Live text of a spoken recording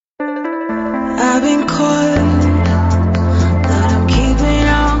I've been caught, but I'm keeping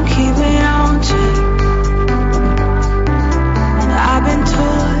on track. And I've been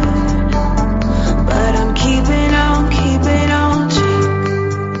taught, but I'm keeping on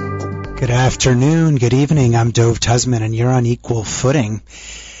track. Good afternoon, good evening. I'm Dove Tusman, and you're on Equal Footing.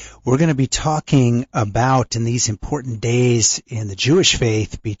 We're going to be talking about, in these important days in the Jewish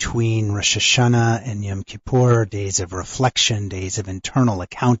faith between Rosh Hashanah and Yom Kippur, days of reflection, days of internal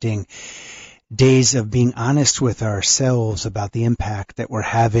accounting, days of being honest with ourselves about the impact that we're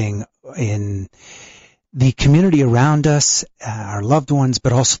having in the community around us, our loved ones,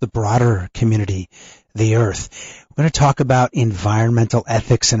 but also the broader community, the earth. We're going to talk about environmental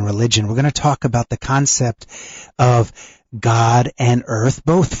ethics and religion. We're going to talk about the concept of God and earth,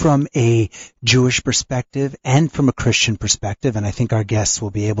 both from a Jewish perspective and from a Christian perspective, and I think our guests will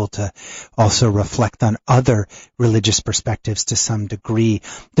be able to also reflect on other religious perspectives to some degree.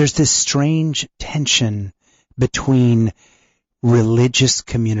 There's this strange tension between religious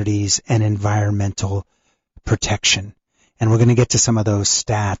communities and environmental protection, and we're going to get to some of those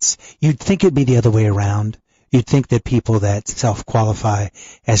stats. You'd think it'd be the other way around. You'd think that people that self-qualify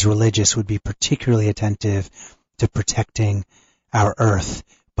as religious would be particularly attentive to protecting our earth,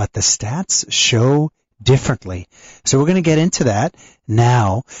 but the stats show differently. So we're going to get into that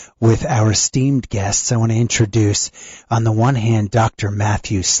now with our esteemed guests. I want to introduce, on the one hand, Dr.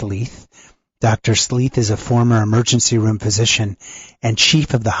 Matthew Sleeth. Dr. Sleeth is a former emergency room physician and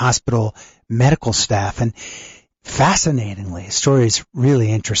chief of the hospital medical staff, and fascinatingly, his story is really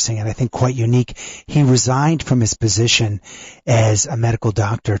interesting and I think quite unique. He resigned from his position as a medical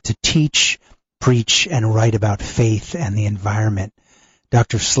doctor to teach, preach, and write about faith and the environment.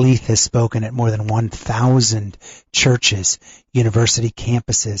 Dr. Sleeth has spoken at more than 1,000 churches, university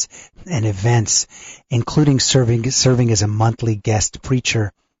campuses, and events, including serving as a monthly guest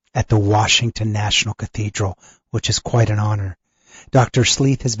preacher at the Washington National Cathedral, which is quite an honor. Dr.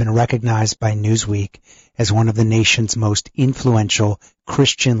 Sleeth has been recognized by Newsweek as one of the nation's most influential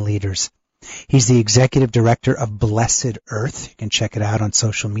Christian leaders. He's the executive director of Blessed Earth. You can check it out on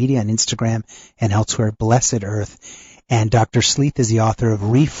social media and Instagram and elsewhere, Blessed Earth. And Dr. Sleeth is the author of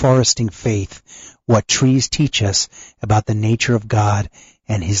Reforesting Faith, What Trees Teach Us About the Nature of God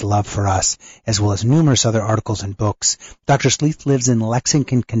and His Love for Us, as well as numerous other articles and books. Dr. Sleeth lives in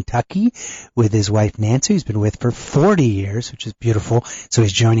Lexington, Kentucky with his wife Nancy, who's been with for 40 years, which is beautiful. So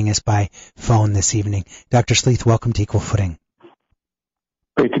he's joining us by phone this evening. Dr. Sleeth, welcome to Equal Footing.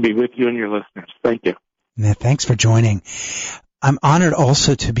 Great to be with you and your listeners. Thank you. Yeah, thanks for joining. I'm honored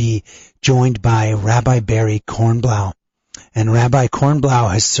also to be joined by Rabbi Barry Kornblau. And Rabbi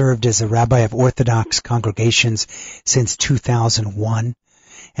Kornblau has served as a rabbi of Orthodox congregations since 2001.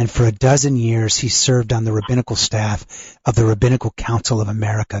 And for a dozen years, he served on the rabbinical staff of the Rabbinical Council of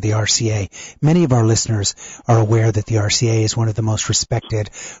America, the RCA. Many of our listeners are aware that the RCA is one of the most respected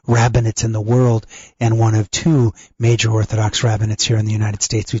rabbinates in the world and one of two major Orthodox rabbinates here in the United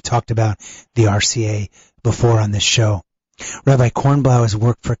States. We've talked about the RCA before on this show. Rabbi Kornblau has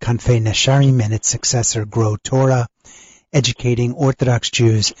worked for Kanfei Nesharim and its successor, Grow Torah, educating Orthodox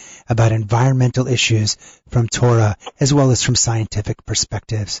Jews about environmental issues from Torah as well as from scientific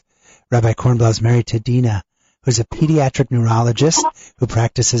perspectives. Rabbi Kornblau is married to Dina, who's a pediatric neurologist who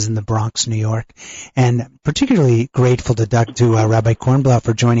practices in the Bronx, New York, and particularly grateful to Rabbi Kornblau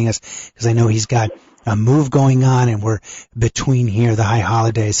for joining us because I know he's got a move going on and we're between here the high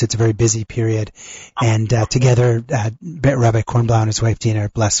holidays, so it's a very busy period. And together, Rabbi Kornblau and his wife Dina are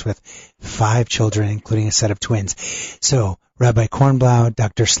blessed with 5 children, including a set of twins. So, Rabbi Kornblau,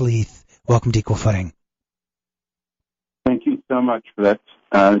 Dr. Sleeth, welcome to Equal Footing. Thank you so much for that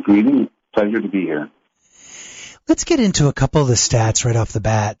greeting. Pleasure to be here. Let's get into a couple of the stats right off the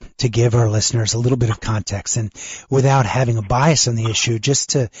bat to give our listeners a little bit of context, and without having a bias on the issue,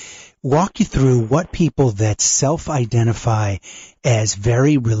 just to walk you through what people that self-identify as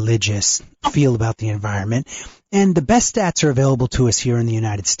very religious feel about the environment. And the best stats are available to us here in the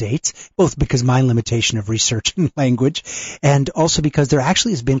United States, both because of my limitation of research and language, and also because there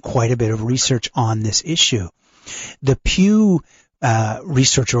actually has been quite a bit of research on this issue. The Pew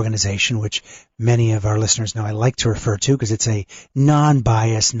research organization, which many of our listeners know I like to refer to because it's a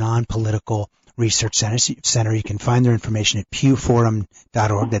non-biased, non-political research center. You can find their information at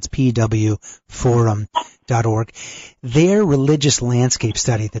pewforum.org. That's pwforum.org. Their religious landscape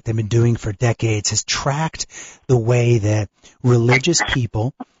study that they've been doing for decades has tracked the way that religious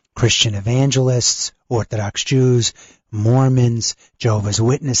people, Christian evangelists, Orthodox Jews, Mormons, Jehovah's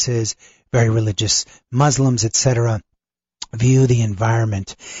Witnesses, very religious Muslims, etc., view the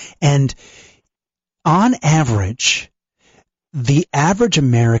environment. And on average, the average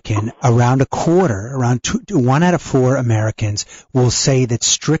American, around 1 out of 4 Americans will say that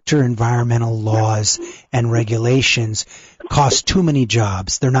stricter environmental laws and regulations cost too many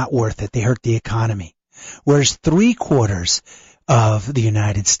jobs. They're not worth it. They hurt the economy. Whereas 3/4 of the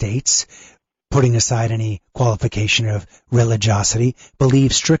United States, putting aside any qualification of religiosity,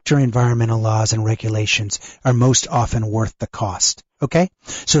 believe stricter environmental laws and regulations are most often worth the cost. Okay?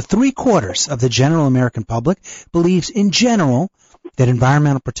 So 3/4 of the general American public believes in general that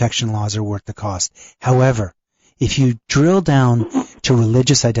environmental protection laws are worth the cost. However, if you drill down to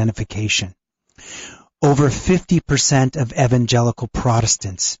religious identification, over 50% of evangelical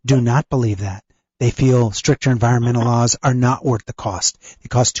Protestants do not believe that. They feel stricter environmental laws are not worth the cost. They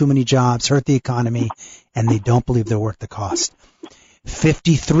cost too many jobs, hurt the economy, and they don't believe they're worth the cost.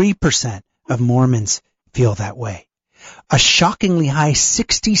 53% of Mormons feel that way. A shockingly high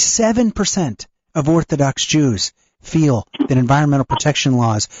 67% of Orthodox Jews feel that environmental protection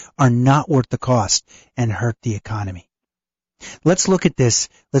laws are not worth the cost and hurt the economy. Let's look at this.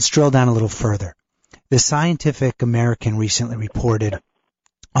 Let's drill down a little further. The Scientific American recently reported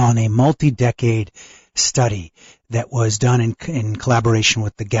on a multi-decade study that was done in collaboration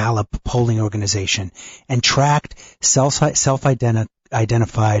with the Gallup polling organization and tracked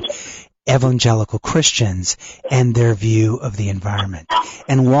self-identified evangelical Christians and their view of the environment.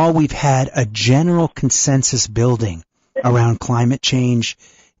 And while we've had a general consensus building around climate change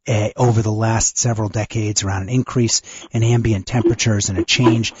over the last several decades, around an increase in ambient temperatures and a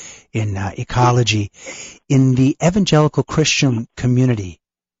change in ecology, in the evangelical Christian community,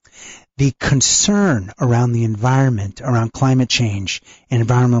 the concern around the environment, around climate change and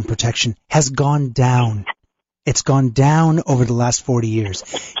environmental protection has gone down. It's gone down over the last 40 years.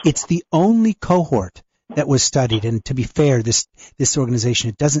 It's the only cohort that was studied, and to be fair, this organization,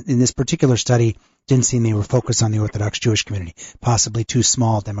 it doesn't, in this particular study, didn't seem they were focused on the Orthodox Jewish community, possibly too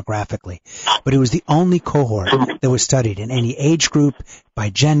small demographically. But it was the only cohort that was studied in any age group, by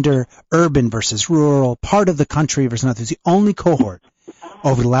gender, urban versus rural, part of the country versus another. It was the only cohort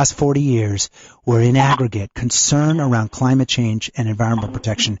over the last 40 years where, in aggregate, concern around climate change and environmental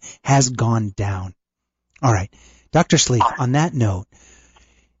protection has gone down. All right. Dr. Sleeth, on that note,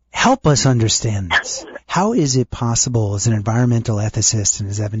 help us understand this. How is it possible, as an environmental ethicist and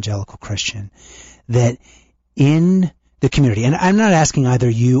as evangelical Christian, that in the community, and I'm not asking either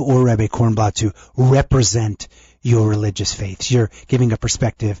you or Rabbi Kornblatt to represent your religious faiths. You're giving a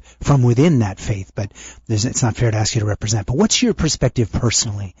perspective from within that faith, but it's not fair to ask you to represent. But what's your perspective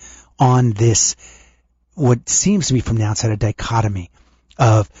personally on this, what seems to be from the outside a dichotomy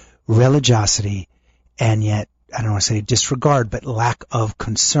of religiosity and yet, I don't want to say disregard, but lack of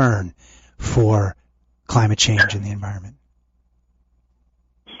concern for climate change and the environment?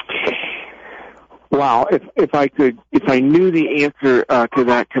 Wow, if I knew the answer to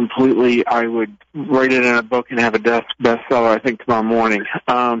that completely, I would write it in a book and have a bestseller, I think, tomorrow morning.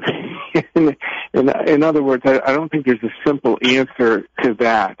 In other words, I don't think there's a simple answer to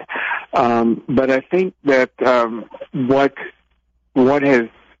that. But I think that what has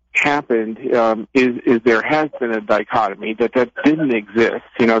happened is there has been a dichotomy that didn't exist.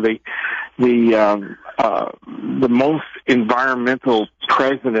 You know, the most environmental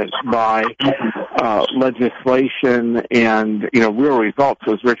president by legislation and real results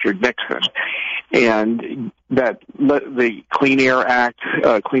was Richard Nixon, and that the Clean Air Act,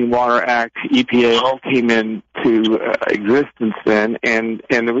 Clean Water Act, EPA all came into existence then, and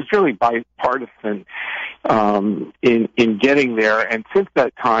it was really bipartisan in getting there. And since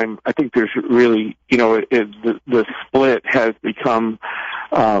that time, I think there's really the split has become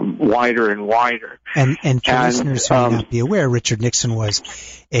wider and wider. And for listeners who may not be aware, Richard Nixon was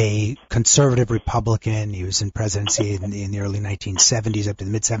a conservative Republican. He was in presidency in the early 1970s up to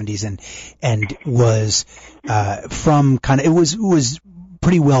the mid 70s, and was was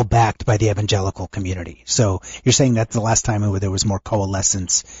pretty well backed by the evangelical community. So you're saying that's the last time there was more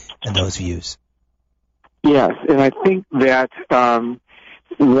coalescence in those views. Yes, and I think that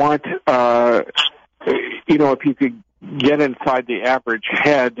if you could get inside the average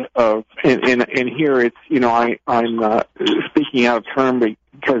head of, and here it's, I'm speaking out of turn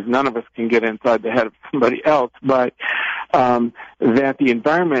because none of us can get inside the head of somebody else, but that the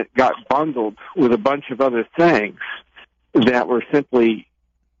environment got bundled with a bunch of other things that were simply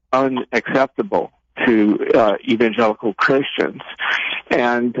unacceptable to evangelical Christians.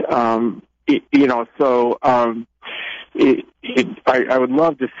 And I would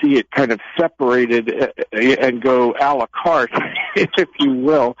love to see it kind of separated and go a la carte, if you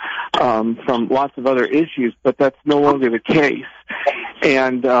will, from lots of other issues, but that's no longer the case.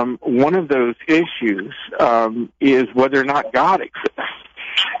 And one of those issues is whether or not God exists.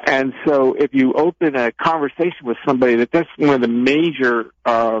 And so if you open a conversation with somebody that's one of the major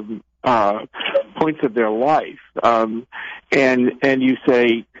points of their life, and you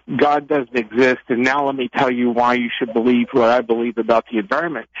say, God doesn't exist, and now let me tell you why you should believe what I believe about the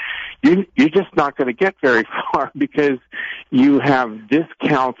environment, you're just not going to get very far, because you have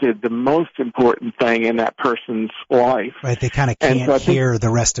discounted the most important thing in that person's life. Right, they kind of can't hear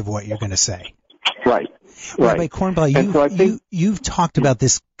the rest of what you're going to say. Right. Rabbi Kornblau, you've talked about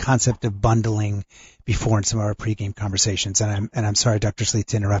this concept of bundling before in some of our pregame conversations, and I'm sorry, Dr. Sleeth,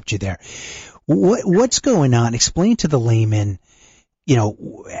 to interrupt you there. What's going on? Explain to the layman,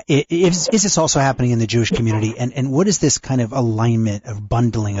 is this also happening in the Jewish community, and what is this kind of alignment of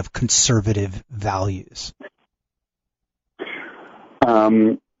bundling of conservative values?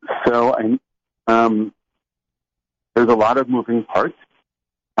 There's a lot of moving parts.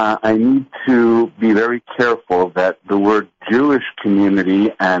 I need to be very careful that the word Jewish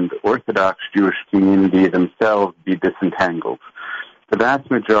community and Orthodox Jewish community themselves be disentangled. The vast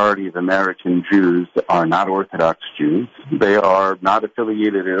majority of American Jews are not Orthodox Jews. They are not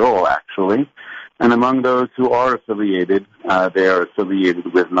affiliated at all, actually. And among those who are affiliated, they are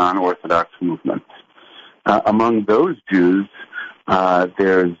affiliated with non-Orthodox movements. Among those Jews,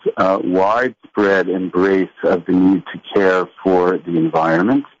 there's a widespread embrace of the need to care for the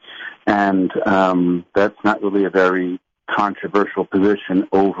environment, and that's not really a very controversial position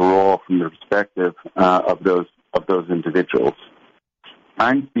overall from the perspective of those individuals.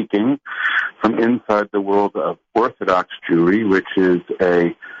 I'm speaking from inside the world of Orthodox Jewry, which is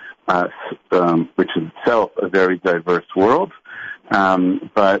itself a very diverse world,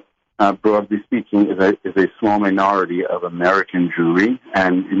 but broadly speaking, is a small minority of American Jewry,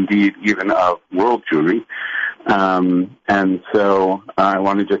 and indeed even of world Jewry. And so I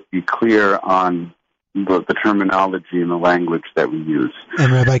want to just be clear on the terminology and the language that we use.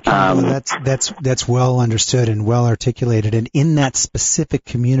 And Rabbi Campbell, that's well understood and well articulated. And in that specific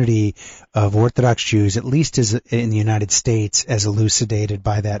community of Orthodox Jews, at least as in the United States, as elucidated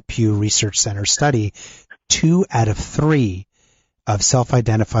by that Pew Research Center study, 2 out of 3 of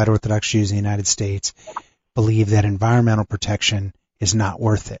self-identified Orthodox Jews in the United States believe that environmental protection is not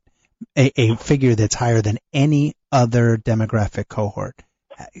worth it. A figure that's higher than any other demographic cohort.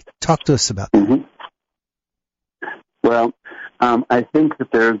 Talk to us about that. Mm-hmm. Well, I think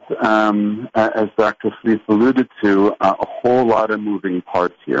that there's, as Dr. Sleeth alluded to, a whole lot of moving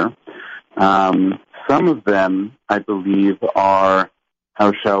parts here. Some of them, I believe, are,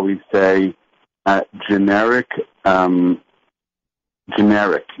 how shall we say, generic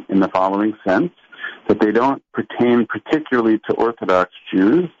in the following sense, that they don't pertain particularly to Orthodox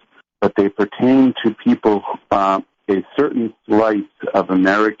Jews, but they pertain to people, a certain slice of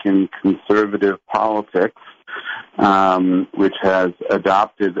American conservative politics, which has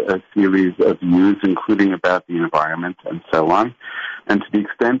adopted a series of views, including about the environment and so on. And to the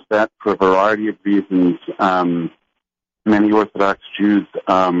extent that, for a variety of reasons, many Orthodox Jews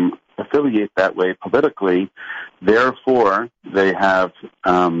affiliate that way politically, therefore they have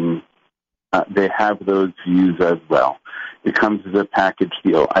those views as well. It comes as a package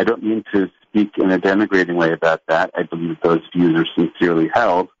deal. I don't mean to speak in a denigrating way about that. I believe those views are sincerely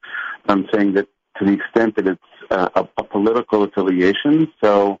held. I'm saying that to the extent that it's a political affiliation,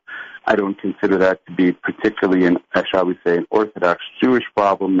 so I don't consider that to be particularly an Orthodox Jewish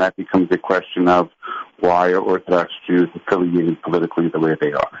problem. That becomes a question of why are Orthodox Jews affiliated politically the way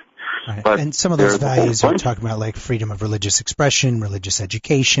they are. Right. And some of those values you're talking about, like freedom of religious expression, religious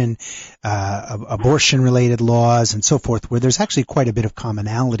education, abortion-related laws, and so forth, where there's actually quite a bit of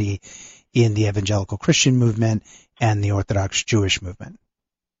commonality in the evangelical Christian movement and the Orthodox Jewish movement.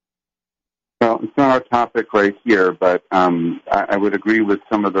 Well, it's not our topic right here, but I would agree with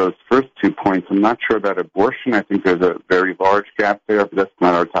some of those first 2 points. I'm not sure about abortion. I think there's a very large gap there, but that's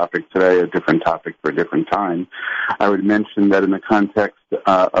not our topic today, a different topic for a different time. I would mention that in the context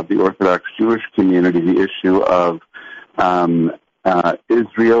of the Orthodox Jewish community, the issue of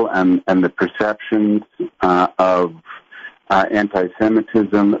Israel and the perceptions of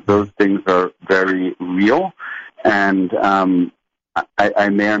anti-Semitism, those things are very real, and I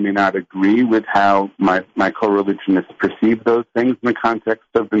may or may not agree with how my co-religionists perceive those things in the context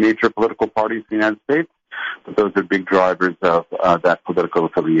of the major political parties in the United States, but those are big drivers of that political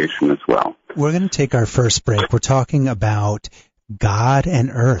affiliation as well. We're going to take our first break. We're talking about God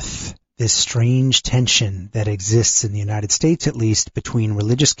and Earth, this strange tension that exists in the United States, at least, between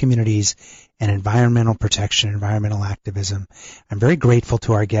religious communities and environmental protection, environmental activism. I'm very grateful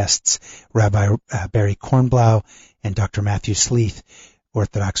to our guests, Rabbi Barry Kornblau and Dr. Matthew Sleeth,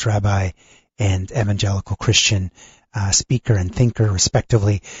 Orthodox rabbi and evangelical Christian speaker and thinker,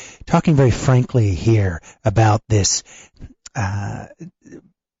 respectively, talking very frankly here about this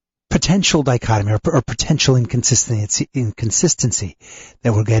potential dichotomy or potential inconsistency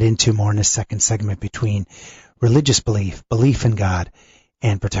that we'll get into more in the second segment between religious belief in God,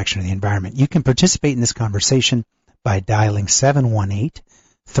 and protection of the environment. You can participate in this conversation by dialing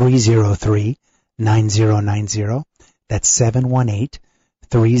 718-303-9090. That's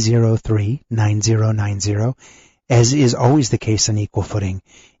 718-303-9090. As is always the case on Equal Footing,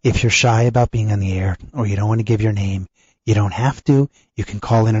 if you're shy about being on the air or you don't want to give your name, you don't have to. You can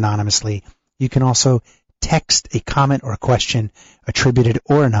call in anonymously. You can also text a comment or a question attributed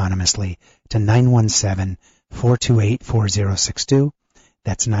or anonymously to 917-428-4062.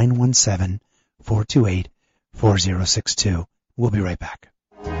 That's 917-428-4062. We'll be right back.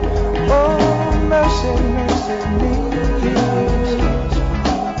 Oh, mercy, mercy me.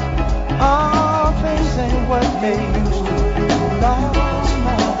 All things ain't what they used to be. Lost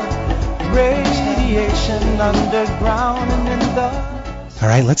more radiation underground and in the... All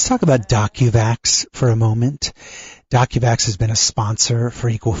right, let's talk about DocuVax for a moment. DocuVax has been a sponsor for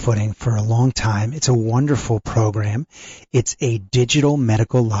Equal Footing for a long time. It's a wonderful program. It's a digital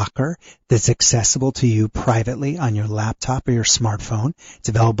medical locker that's accessible to you privately on your laptop or your smartphone. It's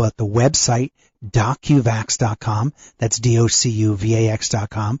available at the website docuvax.com. That's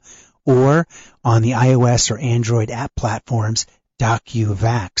DOCUVAX.com. Or on the iOS or Android app platforms,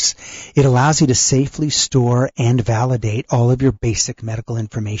 DocuVax. It allows you to safely store and validate all of your basic medical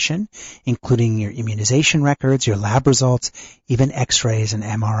information, including your immunization records, your lab results, even x-rays and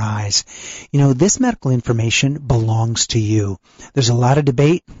MRIs. You know, this medical information belongs to you. There's a lot of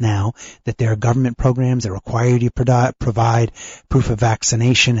debate now that there are government programs that require you to provide proof of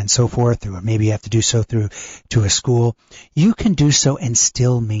vaccination and so forth, or maybe you have to do so through a school. You can do so and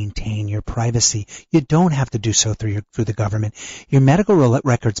still maintain your privacy. You don't have to do so through the government. Your medical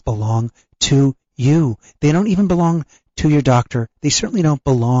records belong to you. They don't even belong to your doctor. They certainly don't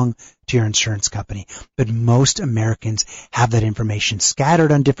belong to your insurance company. But most Americans have that information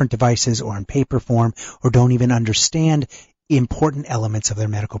scattered on different devices or in paper form, or don't even understand important elements of their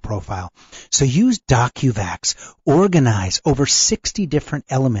medical profile. So use DocuVax. Organize over 60 different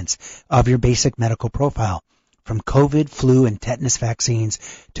elements of your basic medical profile, from COVID, flu, and tetanus vaccines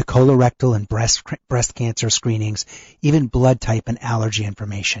to colorectal and breast cancer screenings, even blood type and allergy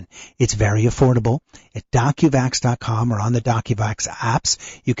information. It's very affordable. At DocuVax.com or on the DocuVax apps,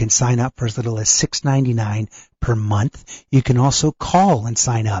 you can sign up for as little as $6.99 per month. You can also call and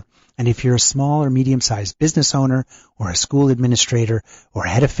sign up. And if you're a small or medium-sized business owner or a school administrator or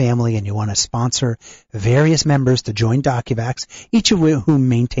head of family and you want to sponsor various members to join DocuVax, each of whom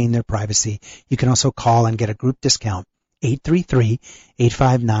maintain their privacy, you can also call and get a group discount.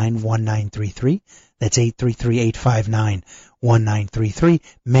 833-859-1933. That's 833-859-1933.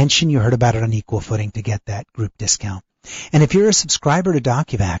 Mention you heard about it on Equal Footing to get that group discount. And if you're a subscriber to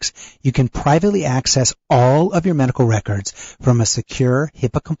DocuVax, you can privately access all of your medical records from a secure,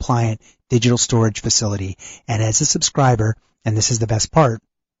 HIPAA-compliant digital storage facility. And as a subscriber, and this is the best part,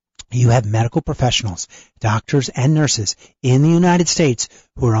 you have medical professionals, doctors and nurses in the United States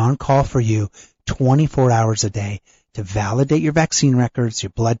who are on call for you 24 hours a day to validate your vaccine records,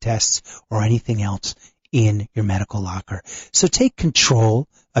 your blood tests, or anything else in your medical locker. So take control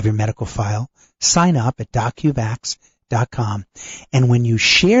of your medical file. Sign up at DocuVax.com. And when you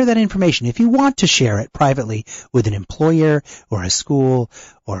share that information, if you want to share it privately with an employer or a school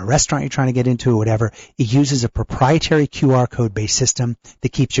or a restaurant you're trying to get into or whatever, it uses a proprietary QR code-based system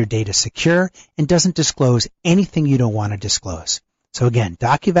that keeps your data secure and doesn't disclose anything you don't want to disclose. So again,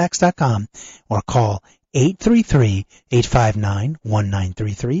 DocuVax.com or call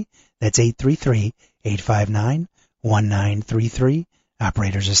 833-859-1933. That's 833-859-1933.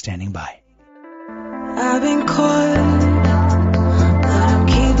 Operators are standing by. I've been caught, but I'm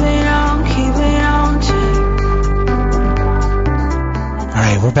keeping on to. All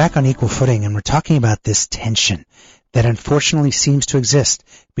right, we're back on Equal Footing, and we're talking about this tension that unfortunately seems to exist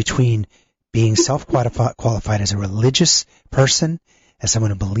between being self-qualified as a religious person, as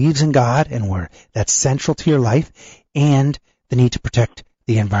someone who believes in God and where that's central to your life, and the need to protect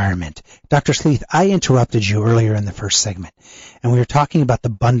the environment. Dr. Sleeth, I interrupted you earlier in the first segment, and we were talking about the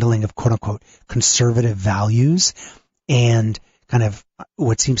bundling of quote-unquote conservative values and kind of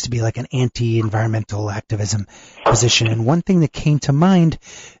what seems to be like an anti-environmental activism position. And one thing that came to mind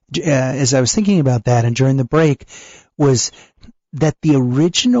as I was thinking about that and during the break was that the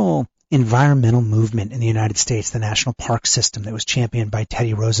original environmental movement in the United States, the national park system that was championed by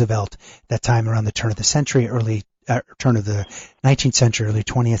Teddy Roosevelt at that time around the turn of the century, turn of the 19th century, early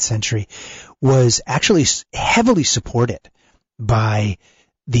 20th century, was actually heavily supported by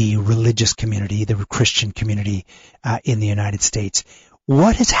the religious community, the Christian community in the United States.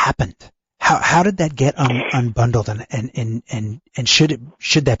 What has happened? How did that get unbundled, and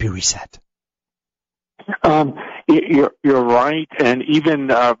should that be reset? You're right, and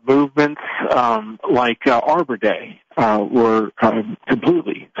even movements like Arbor Day were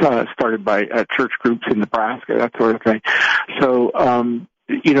completely started by church groups in Nebraska, that sort of thing. So,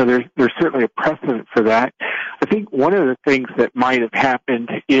 there's certainly a precedent for that. I think one of the things that might have happened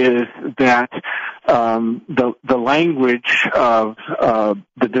is that the language of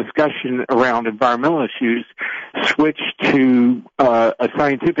the discussion around environmental issues switched to a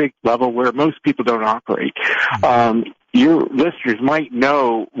scientific level where most people don't operate. Your listeners might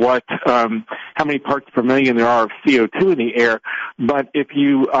know how many parts per million there are of CO2 in the air, but if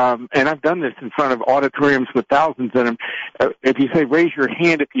you, and I've done this in front of auditoriums with thousands in them, if you say raise your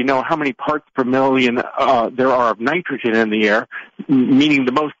hand if you know how many parts per million there are of nitrogen in the air, meaning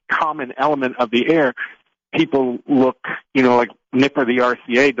the most common element of the air, people look, like Nipper the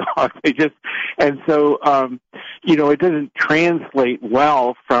RCA dog. And so, it doesn't translate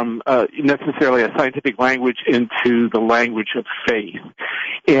well from necessarily a scientific language into the language of faith.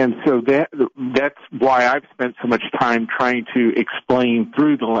 And so that's why I've spent so much time trying to explain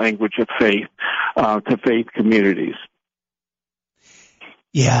through the language of faith to faith communities.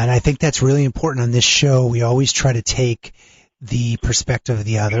 Yeah, and I think that's really important on this show. We always try to take the perspective of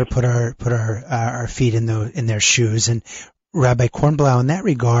the other, put our feet in their shoes. And Rabbi Kornblau, in that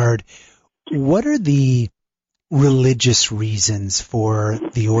regard, what are the religious reasons for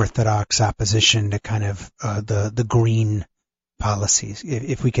the Orthodox opposition to kind of the green policies?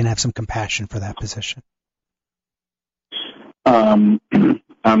 If we can have some compassion for that position. I'll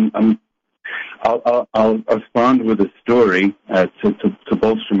respond with a story to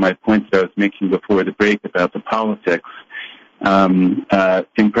bolster my point that I was making before the break about the politics.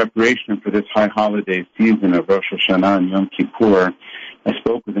 In preparation for this high holiday season of Rosh Hashanah and Yom Kippur, I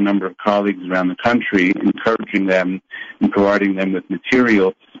spoke with a number of colleagues around the country, encouraging them and providing them with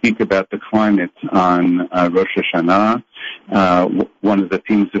material to speak about the climate on Rosh Hashanah, one of the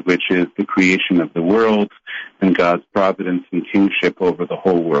themes of which is the creation of the world and God's providence and kingship over the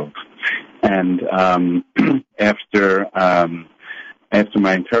whole world. And after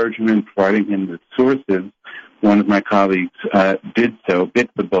my encouragement, providing him with sources, one of my colleagues did so, bit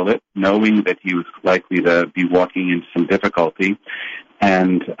the bullet, knowing that he was likely to be walking into some difficulty.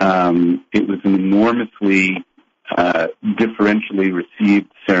 And it was an enormously differentially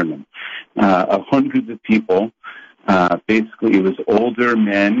received sermon. Hundreds of people, basically it was older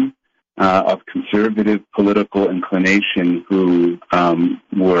men of conservative political inclination who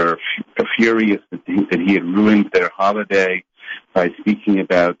were furious that he had ruined their holiday by speaking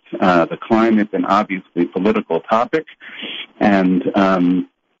about the climate and obviously political topic, and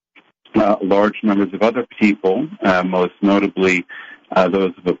large numbers of other people, most notably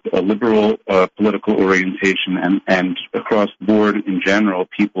those of a liberal political orientation and across the board in general,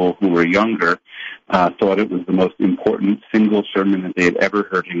 people who were younger, thought it was the most important single sermon that they had ever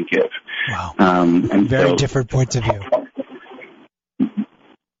heard him give. Wow. And very different points of view.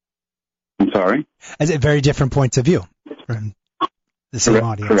 I'm sorry? I said very different points of view from the same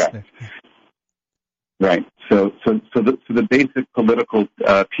audience. Correct. Right. So the basic political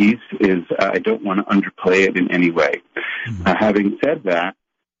piece is I don't want to underplay it in any way. Mm-hmm. Having said that,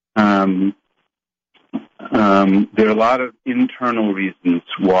 there are a lot of internal reasons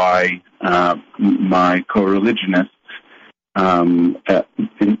why my co-religionists,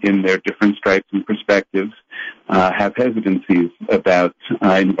 in their different stripes and perspectives, have hesitancies about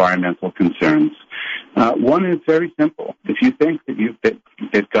environmental concerns. One is very simple. If you think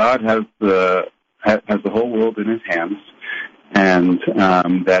that God has the whole world in his hands, and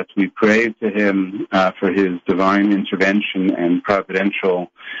that we pray to him for his divine intervention and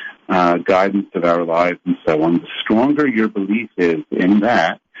providential guidance of our lives and so on, the stronger your belief is in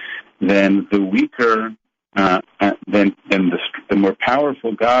that, then the weaker, then the more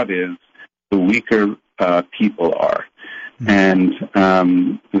powerful God is, the weaker people are. And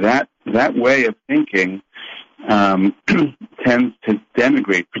that way of thinking tends to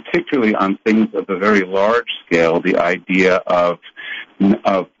denigrate, particularly on things of a very large scale, the idea of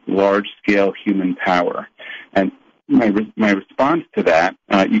large-scale human power. And my response to that,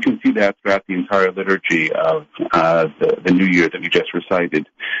 you can see that throughout the entire liturgy of the New Year that we just recited.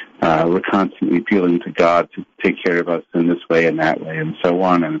 We're constantly appealing to God to take care of us in this way and that way and so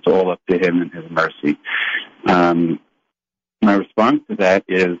on, and it's all up to Him and His mercy. My response to that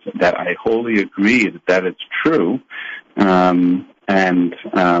is that I wholly agree that it's true, and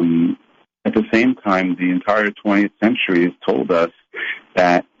at the same time, the entire 20th century has told us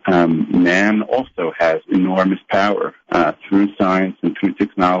that man also has enormous power through science and through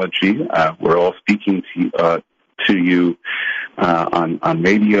technology. We're all speaking to you on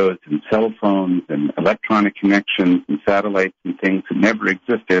radios and cell phones and electronic connections and satellites and things that never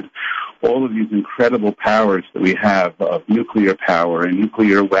existed. All of these incredible powers that we have of nuclear power and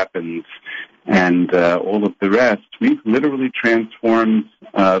nuclear weapons and all of the rest, we've literally transformed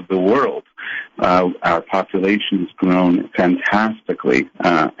the world. Our population has grown fantastically,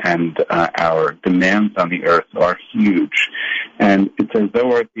 and our demands on the earth are huge. And it's as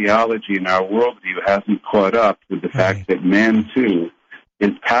though our theology and our worldview hasn't caught up with the fact that man, too,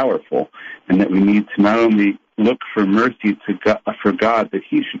 is powerful, and that we need to not only look for mercy for God, that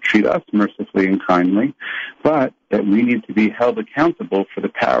He should treat us mercifully and kindly, but that we need to be held accountable for the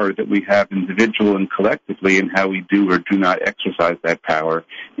power that we have individually and collectively, and how we do or do not exercise that power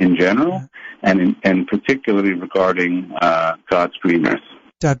in general, and particularly regarding God's green earth.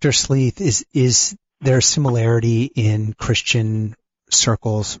 Dr. Sleeth, is there a similarity in Christian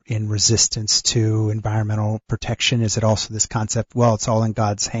circles in resistance to environmental protection? Is it also this concept, well, it's all in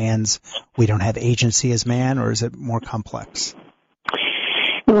God's hands, we don't have agency as man, or is it more complex?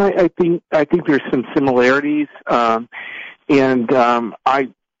 Well, I think there's some similarities, and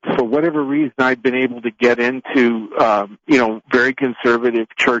for whatever reason, I've been able to get into very conservative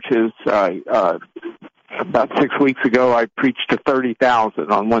churches. About 6 weeks ago, I preached to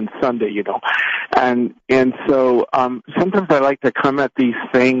 30,000 on one Sunday, and so sometimes I like to come at these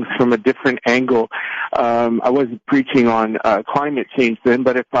things from a different angle. I wasn't preaching on climate change then,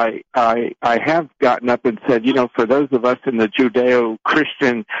 but if I have gotten up and said, for those of us in the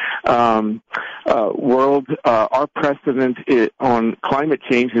Judeo-Christian world, our precedent on climate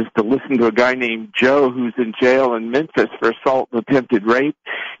change is to listen to a guy named Joe who's in jail in Memphis for assault and attempted rape.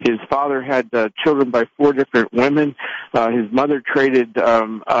 His father had children by 4 different women. His mother traded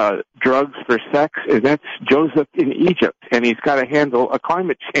drugs for sex, and that's Joseph in Egypt. And he's got to handle a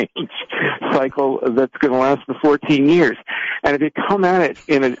climate change cycle that's going to last for 14 years. And if you come at it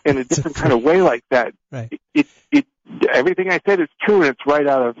in a different kind of way like that, right. it everything I said is true, and it's right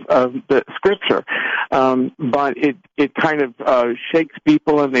out of the Scripture. But it kind of shakes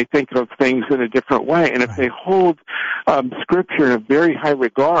people, and they think of things in a different way. And if they hold Scripture in a very high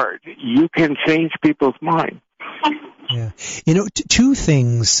regard, you can change people's mind. Yeah. Two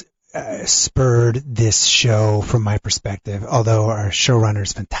things spurred this show from my perspective, although our showrunner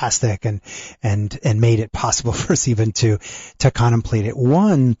is fantastic and made it possible for us even to contemplate it.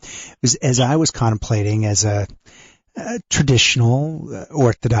 One was, as I was contemplating as a traditional,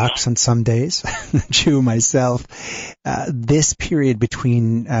 Orthodox on some days, Jew myself, this period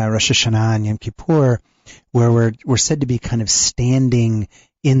between Rosh Hashanah and Yom Kippur, where we're said to be kind of standing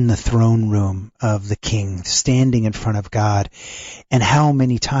in the throne room of the King, standing in front of God, and how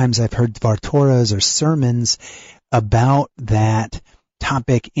many times I've heard Dvar Torahs or sermons about that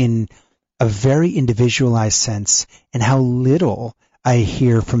topic in a very individualized sense, and how little I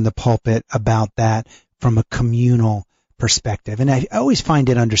hear from the pulpit about that from a communal perspective. And I always find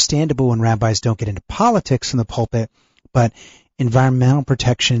it understandable when rabbis don't get into politics from the pulpit, but environmental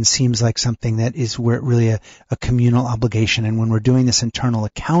protection seems like something that is really a communal obligation. And when we're doing this internal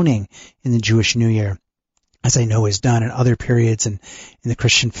accounting in the Jewish New Year, as I know is done in other periods in the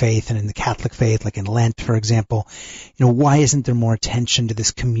Christian faith and in the Catholic faith, like in Lent, for example, why isn't there more attention to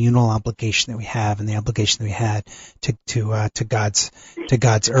this communal obligation that we have and the obligation that we had to God's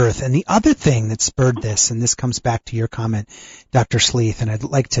earth? And the other thing that spurred this, and this comes back to your comment, Dr. Sleeth, and I'd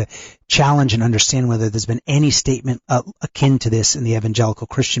like to challenge and understand whether there's been any statement akin to this in the evangelical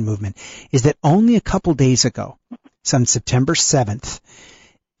Christian movement, is that only a couple days ago, on September 7th,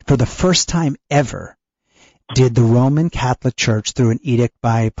 for the first time ever, did the Roman Catholic Church, through an edict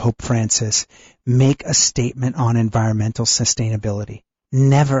by Pope Francis, make a statement on environmental sustainability.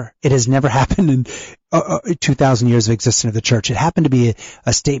 Never. It has never happened in 2,000 years of existence of the Church. It happened to be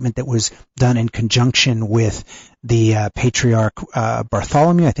a statement that was done in conjunction with the Patriarch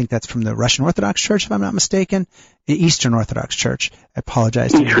Bartholomew. I think that's from the Russian Orthodox Church, if I'm not mistaken. The Eastern Orthodox Church. I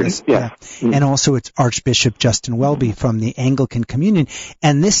apologize to you. Yeah. And also it's Archbishop Justin Welby from the Anglican Communion.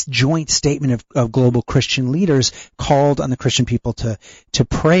 And this joint statement of global Christian leaders called on the Christian people to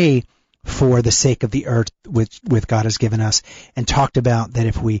pray for the sake of the earth which God has given us, and talked about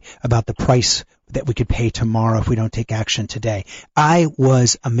that about the price that we could pay tomorrow if we don't take action today. I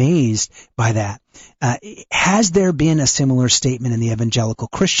was amazed by that. Has there been a similar statement in the evangelical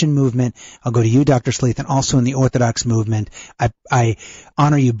Christian movement? I'll go to you, Dr. Sleeth, and also in the Orthodox movement. I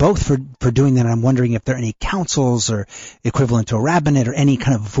honor you both for doing that. I'm wondering if there are any councils or equivalent to a rabbinate or any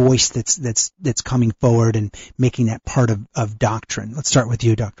kind of voice that's coming forward and making that part of doctrine. Let's start with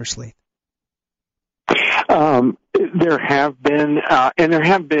you, Dr. Sleeth. There have been, and there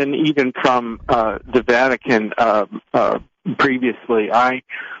have been even from the Vatican previously. I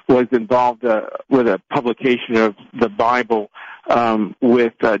was involved with a publication of the Bible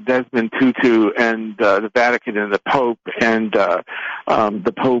with Desmond Tutu and the Vatican and the Pope, and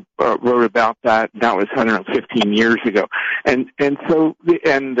the Pope wrote about that. That was 115 years ago, and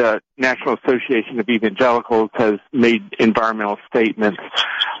the National Association of Evangelicals has made environmental statements.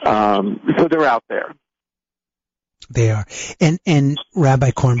 So they're out there. They are. And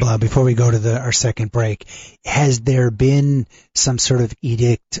Rabbi Kornblau, before we go to our second break, has there been some sort of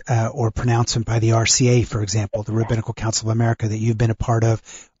edict or pronouncement by the RCA, for example, the Rabbinical Council of America, that you've been a part of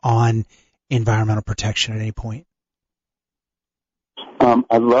on environmental protection at any point?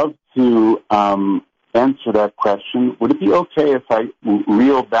 I'd love to answer that question. Would it be okay if I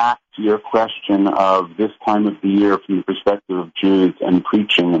reel back to your question of this time of the year from the perspective of Jews and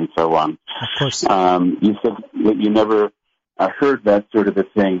preaching and so on? Of course. You said that you never heard that sort of a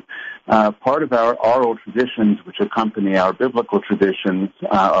thing. Part of our oral traditions, which accompany our biblical traditions,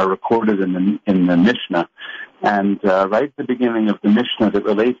 are recorded in the Mishnah. And right at the beginning of the Mishnah that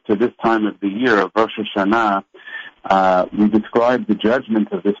relates to this time of the year of Rosh Hashanah, we describe the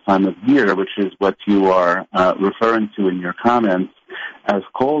judgment of this time of year, which is what you are referring to in your comments, as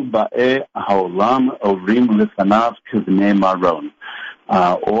Kol Ba'e Ha'olam Ovrim Lefanav Kivnei Maron.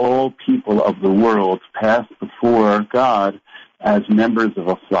 All people of the world pass before God as members of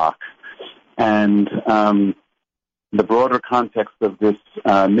a flock. And the broader context of this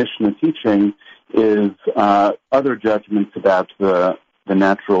Mishnah teaching is other judgments about the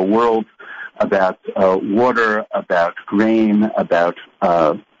natural world, about water, about grain, about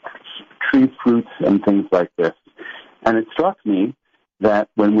tree fruits, and things like this. And it struck me that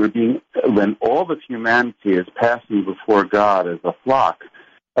when all of humanity is passing before God as a flock,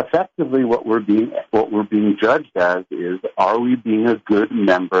 effectively what we're being judged as is, are we being a good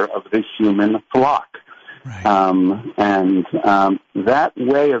member of the human flock? Right. That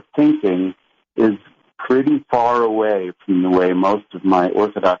way of thinking is pretty far away from the way most of my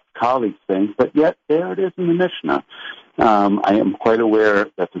Orthodox colleagues think, but yet there it is in the Mishnah. I am quite aware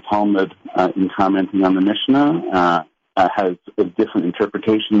that the Talmud, in commenting on the Mishnah, has different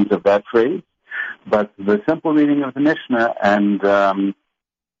interpretations of that phrase, but the simple reading of the Mishnah and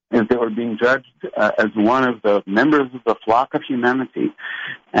is they were being judged as one of the members of the flock of humanity.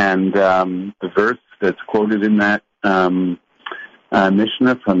 And the verse that's quoted in that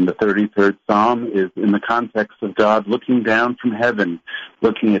Mishnah from the 33rd Psalm is in the context of God looking down from heaven,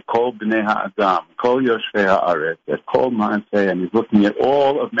 looking at Kol B'nei Ha'adam, Kol Yoshvei Ha'aretz, at Kol Ma'aseh, and he's looking at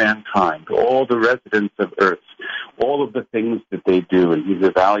all of mankind, all the residents of earth, all of the things that they do, and he's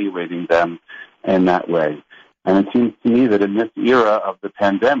evaluating them in that way. And it seems to me that in this era of the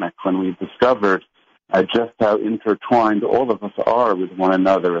pandemic, when we've discovered just how intertwined all of us are with one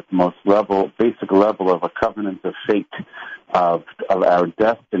another at the most basic level of a covenant of fate, of our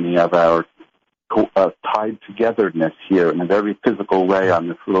destiny, of our tied togetherness here in a very physical way on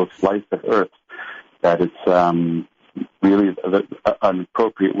this little slice of earth, that it's really an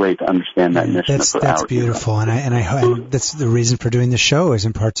appropriate way to understand that mission. That's beautiful, and that's the reason for doing the show, is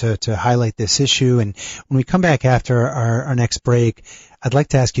in part to highlight this issue. And when we come back after our next break, I'd like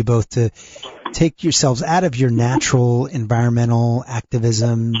to ask you both to take yourselves out of your natural environmental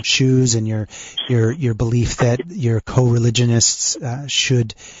activism shoes and your belief that your co-religionists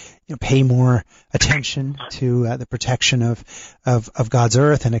should pay more attention to the protection of God's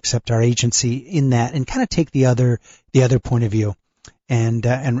earth and accept our agency in that, and kind of take the other point of view and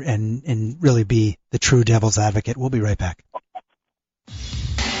really be the true devil's advocate. We'll be right back.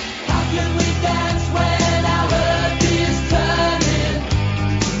 How can we dance when our earth is turning?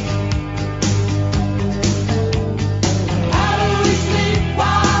 How do we sleep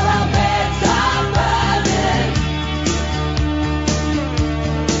while our beds are burning?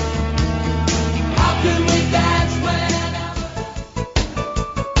 How can we dance when our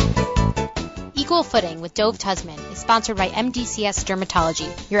Equal Footing with Dove Tusman is sponsored by MDCS Dermatology,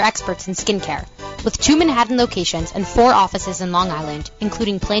 your experts in skincare. With 2 Manhattan locations and 4 offices in Long Island,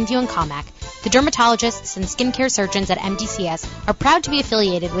 including Plainview and Commack, the dermatologists and skincare surgeons at MDCS are proud to be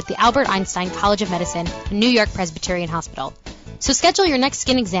affiliated with the Albert Einstein College of Medicine and New York Presbyterian Hospital. So schedule your next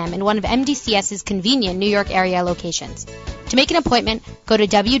skin exam in one of MDCS's convenient New York area locations. To make an appointment, go to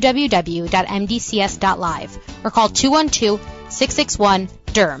www.mdcs.live or call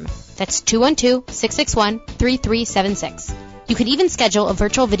 212-661-DERM. That's 212-661-3376. You can even schedule a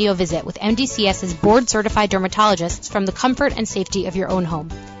virtual video visit with MDCS's board-certified dermatologists from the comfort and safety of your own home.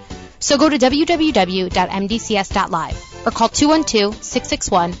 So go to www.mdcs.live or call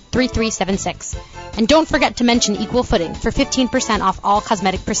 212-661-3376. And don't forget to mention Equal Footing for 15% off all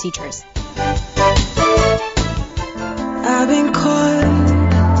cosmetic procedures. I've been caught,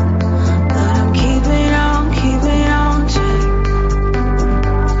 but I'm keeping on to.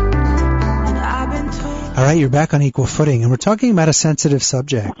 And I've been told. All right, you're back on Equal Footing, and we're talking about a sensitive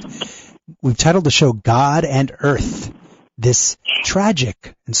subject. We've titled the show God and Earth, this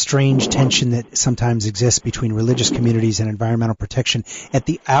tragic and strange tension that sometimes exists between religious communities and environmental protection. At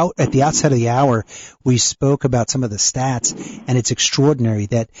the outset of the hour, we spoke about some of the stats, and it's extraordinary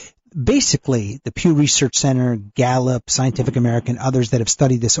that basically the Pew Research Center, Gallup, Scientific American, others that have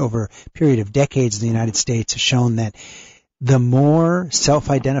studied this over a period of decades in the United States have shown that the more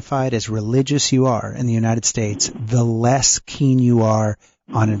self-identified as religious you are in the United States, the less keen you are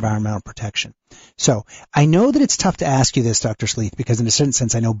on environmental protection. So I know that it's tough to ask you this, Dr. Sleeth, because in a certain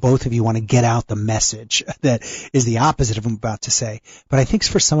sense I know both of you want to get out the message that is the opposite of what I'm about to say. But I think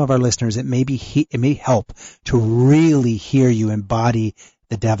for some of our listeners it may help to really hear you embody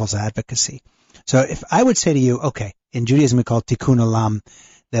the devil's advocacy. So if I would say to you, okay, in Judaism we call it tikkun olam,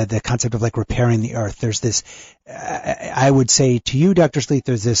 the concept of like repairing the earth. There's this, I would say to you, Dr. Sleeth,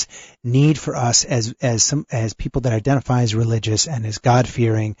 there's this need for us as people that identify as religious and as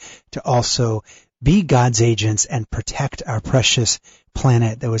God-fearing to also be God's agents and protect our precious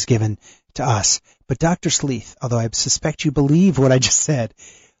planet that was given to us. But Dr. Sleeth, although I suspect you believe what I just said,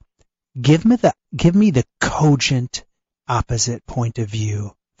 give me the cogent opposite point of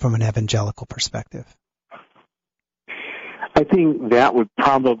view from an evangelical perspective. I think that would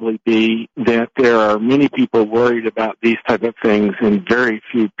probably be that there are many people worried about these type of things and very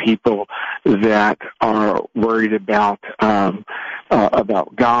few people that are worried about God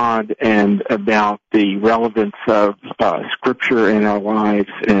and about the relevance of Scripture in our lives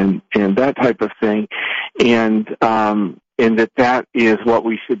and that type of thing, and that is what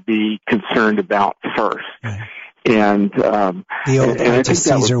we should be concerned about first. Right. And the old to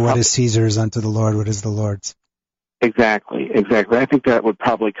Caesar what is Caesar's, unto the Lord what is the Lord's. Exactly. I think that would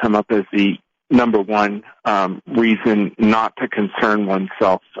probably come up as the number one reason not to concern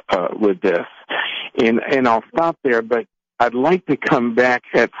oneself with this. And I'll stop there, but I'd like to come back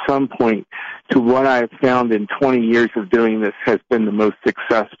at some point to what I've found in 20 years of doing this has been the most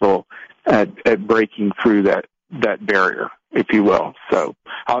successful at breaking through that barrier, if you will. So,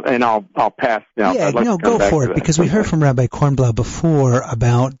 I'll pass now. Yeah, go for it, because we heard from Rabbi Kornblau before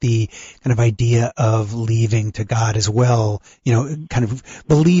about the kind of idea of leaving to God as well, kind of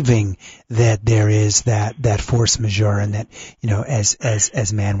believing that there is that force majeure and that,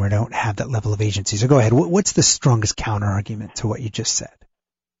 as man, we don't have that level of agency. So go ahead. What's the strongest counter argument to what you just said?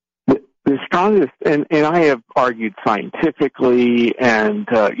 The strongest, and I have argued scientifically and,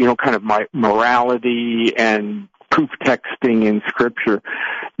 kind of my morality and proof texting in Scripture,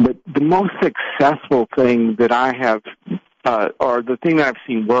 but the most successful thing that I have, or the thing that I've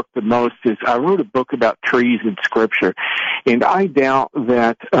seen work the most is I wrote a book about trees in Scripture, and I doubt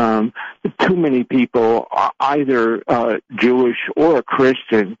that too many people, either Jewish or a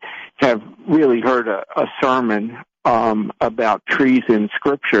Christian, have really heard a sermon about trees in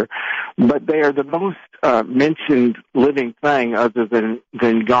Scripture, but they are the most mentioned living thing other than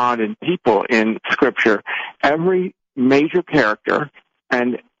God and people in Scripture. Every major character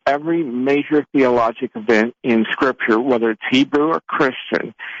and every major theologic event in Scripture, whether it's Hebrew or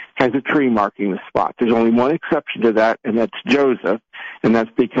Christian, has a tree marking the spot. There's only one exception to that, and that's Joseph, and that's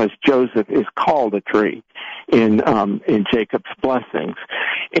because Joseph is called a tree in Jacob's blessings.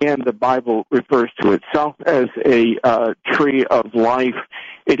 And the Bible refers to itself as a tree of life.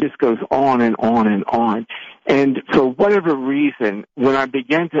 It just goes on and on and on. And for whatever reason, when I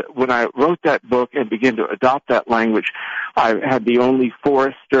wrote that book and began to adopt that language, I had the only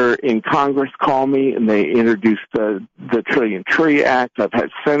forester in Congress call me, and they introduced the Trillion Tree Act. I've had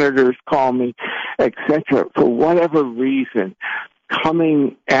senators call me, etc. For whatever reason,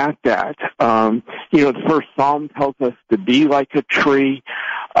 coming at that, the first Psalm tells us to be like a tree.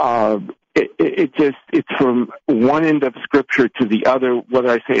 it's from one end of Scripture to the other, whether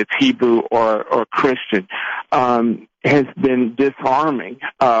I say it's Hebrew or Christian, has been disarming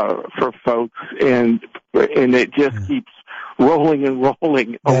for folks, and it just keeps rolling and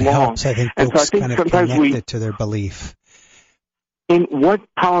rolling that along. Helps, I think, and folks so I think kind of sometimes connect it to their belief. In what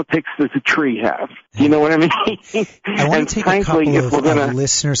politics does a tree have? Do you know what I mean? I want to take a couple of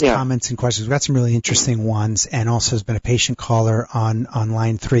listeners' yeah. comments and questions. We've got some really interesting ones, and also has been a patient caller on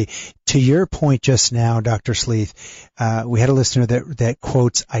line 3. To your point just now, Dr. Sleeth, we had a listener that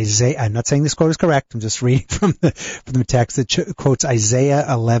quotes Isaiah. I'm not saying this quote is correct. I'm just reading from the text that quotes Isaiah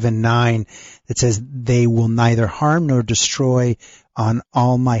 11:9 that says, "They will neither harm nor destroy on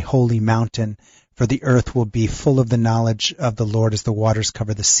all my holy mountain, for the earth will be full of the knowledge of the Lord as the waters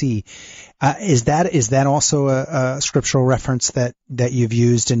cover the sea." Is that also a scriptural reference that you've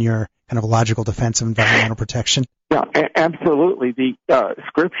used in your kind of logical defense of environmental protection? Yeah, absolutely. The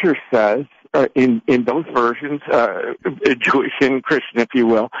Scripture says in both versions, Jewish and Christian, if you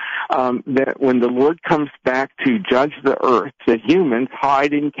will, that when the Lord comes back to judge the earth, that humans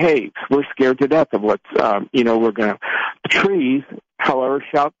hide in caves. We're scared to death of what's, we're going to. Trees, however,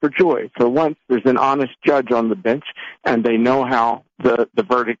 shout for joy. For once, there's an honest judge on the bench, and they know how the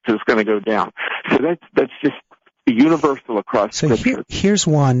verdict is going to go down. So that's just universal across Scripture. So here's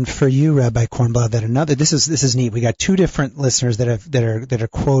one for you, Rabbi Kornblau. This is neat. We got two different listeners that are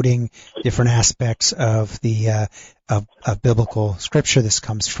quoting different aspects of the of biblical Scripture. This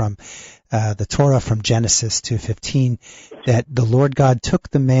comes from the Torah, from Genesis 2:15, that the Lord God took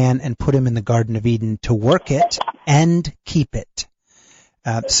the man and put him in the Garden of Eden to work it and keep it.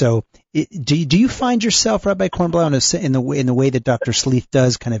 So do you find yourself, Rabbi Kornblau, in the way that Dr. Sleeth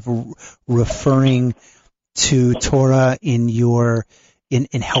does, kind of referring to Torah in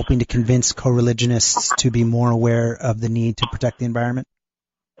helping to convince co-religionists to be more aware of the need to protect the environment?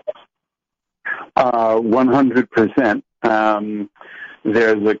 100%.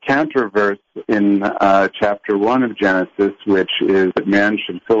 There's a counter verse in chapter 1 of Genesis, which is that man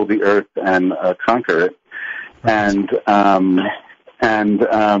should fill the earth and conquer it. And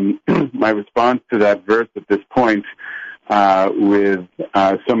my response to that verse at this point, with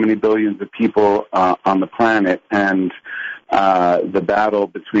so many billions of people on the planet, and the battle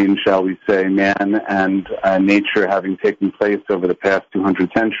between, shall we say, man and nature having taken place over the past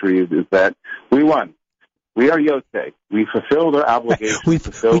 200 centuries, is that we won. We are Yosef. We fulfilled our obligation. We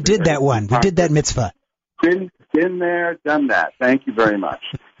did that one. We did that mitzvah. Been there, done that. Thank you very much.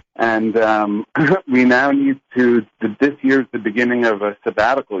 And we now need to, this year is the beginning of a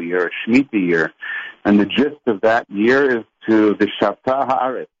sabbatical year, a Shemitah year. And the gist of that year is to the Shavta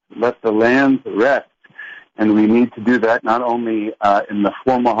Haaretz, let the land rest. And we need to do that not only in the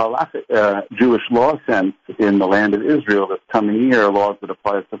formal halachic Jewish law sense in the land of Israel this coming year, laws that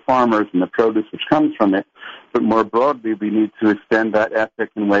apply to farmers and the produce which comes from it, but more broadly we need to extend that ethic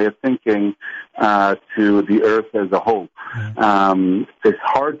and way of thinking to the earth as a whole. It's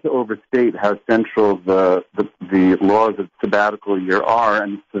hard to overstate how central the laws of sabbatical year are,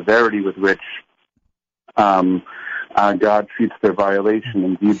 and the severity with which God treats their violation.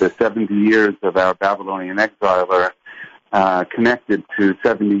 Indeed, the 70 years of our Babylonian exile are connected to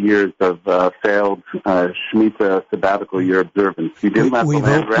 70 years of failed Shemitah sabbatical year observance.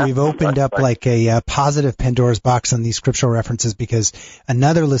 We've opened up like a positive Pandora's box on these scriptural references, because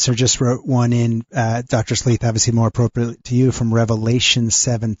another listener just wrote one in, Dr. Sleeth, obviously more appropriate to you, from Revelation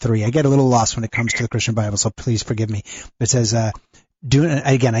 7:3. I get a little lost when it comes to the Christian Bible, so please forgive me. It says,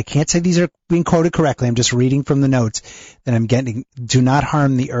 again, I can't say these are being quoted correctly. I'm just reading from the notes that I'm getting. Do not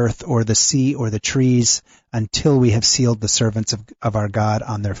harm the earth or the sea or the trees until we have sealed the servants of our God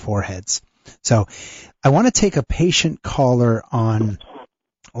on their foreheads. So I want to take a patient caller on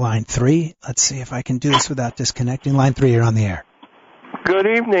line 3. Let's see if I can do this without disconnecting. Line 3, you're on the air. Good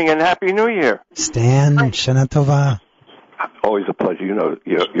evening and Happy New Year. Stan, Shana Tova. Always a pleasure. You know,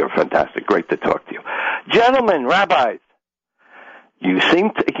 you're fantastic. Great to talk to you. Gentlemen, rabbis. They seem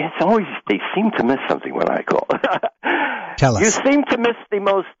to miss something when I call. Tell us. You seem to miss the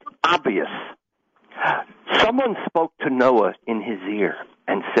most obvious. Someone spoke to Noah in his ear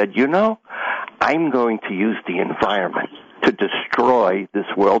and said, I'm going to use the environment to destroy this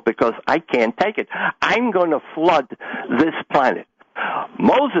world because I can't take it. I'm going to flood this planet.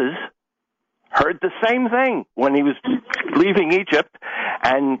 Moses heard the same thing when he was leaving Egypt,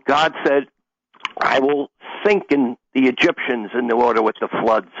 and God said, I will sink in the Egyptians in the water with the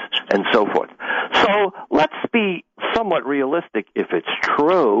floods and so forth. So let's be somewhat realistic if it's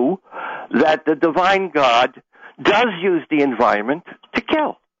true that the divine God does use the environment to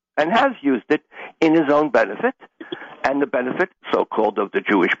kill. and has used it in his own benefit and the benefit, so-called, of the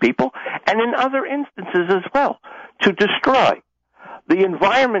Jewish people, and in other instances as well, to destroy the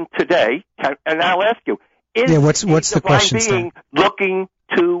environment today. And I'll ask you, is what's the question, being looking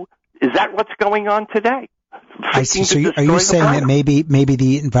to, is that what's going on today? I see. So are you saying that maybe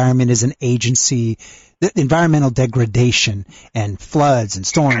the environment is an agency, the environmental degradation and floods and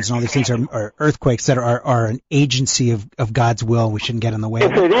storms and all these things are earthquakes that are an agency of God's will? We shouldn't get in the way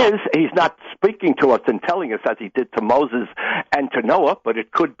of it. If it is, he's not speaking to us and telling us as he did to Moses and to Noah, but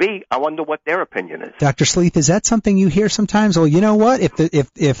it could be. I wonder what their opinion is. Dr. Sleeth, is that something you hear sometimes? Well, you know what?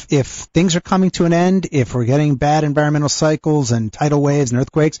 If things are coming to an end, if we're getting bad environmental cycles and tidal waves and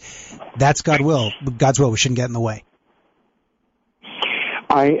earthquakes, that's God's will. God's will. We shouldn't get in the way.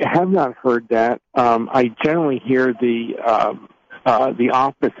 I have not heard that. I generally hear the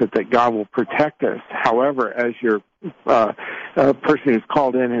opposite, that God will protect us. However, as your person who's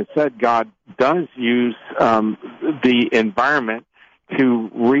called in has said, God does use the environment to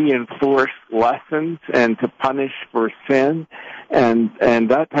reinforce lessons and to punish for sin and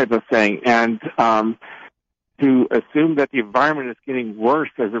that type of thing. And to assume that the environment is getting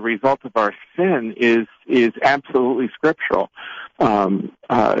worse as a result of our sin is absolutely scriptural. So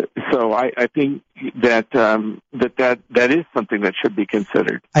I think that is something that should be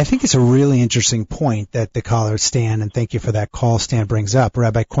considered. I think it's a really interesting point that the caller Stan, and thank you for that call, Stan, brings up.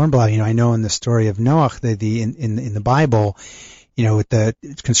 Rabbi Kornblau, I know in the story of Noah, in the Bible, with the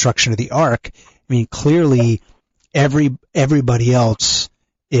construction of the ark, clearly everybody else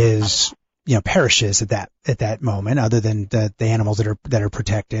is perishes at that moment, other than the animals that are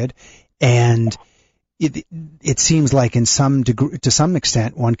protected, and it seems like in some degree, to some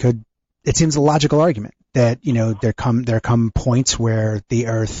extent, it seems a logical argument that there come points where the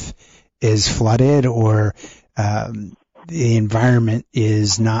earth is flooded or the environment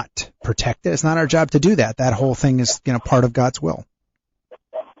is not protected. It's not our job to do that. That whole thing is part of God's will.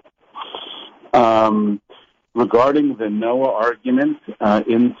 Regarding the Noah argument,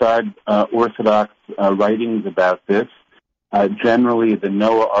 inside Orthodox writings about this, generally the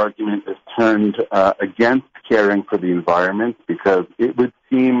Noah argument is turned against caring for the environment, because it would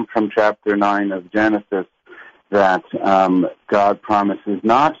seem from chapter 9 of Genesis that God promises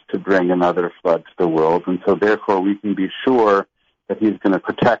not to bring another flood to the world, and so therefore we can be sure that he's going to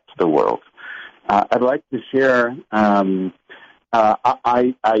protect the world. I'd like to share, I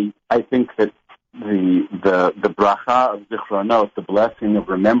think that the bracha of Zichronot, the blessing of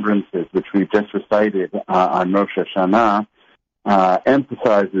remembrances, which we just recited on Rosh Hashanah,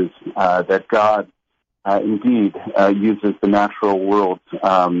 emphasizes that God indeed uses the natural world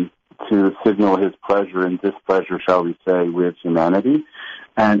to signal his pleasure and displeasure, shall we say, with humanity.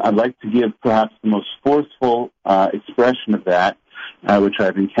 And I'd like to give perhaps the most forceful expression of that, which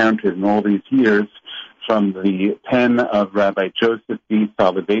I've encountered in all these years, from the pen of Rabbi Joseph B.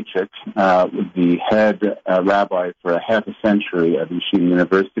 Soloveitchik, the head rabbi for a half a century at Yeshiva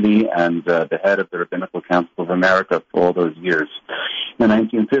University and the head of the Rabbinical Council of America for all those years. In the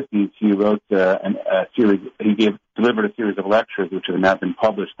 1950s, he wrote delivered a series of lectures which have now been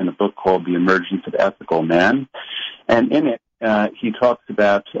published in a book called The Emergence of Ethical Man. And in it, he talks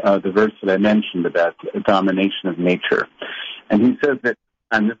about the verse that I mentioned about domination of nature. And he says that,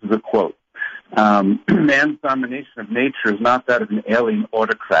 and this is a quote, man's domination of nature is not that of an alien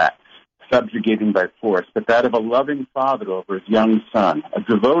autocrat subjugating by force, but that of a loving father over his young son, a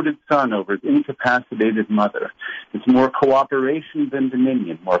devoted son over his incapacitated mother. It's more cooperation than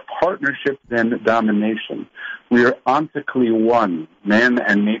dominion, more partnership than domination. We are ontically one. Man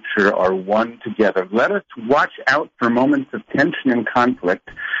and nature are one together. Let us watch out for moments of tension and conflict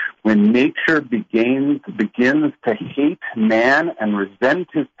when nature begins to hate man and resent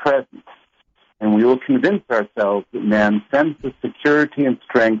his presence. And we will convince ourselves that man's sense of security and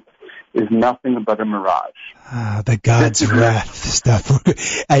strength is nothing but a mirage. The God's wrath stuff.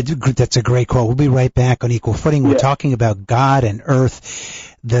 That's a great quote. We'll be right back on Equal Footing. We're talking about God and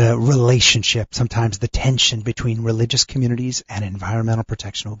earth, the relationship, sometimes the tension between religious communities and environmental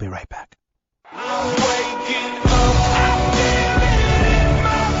protection. We'll be right back. I'm waking up.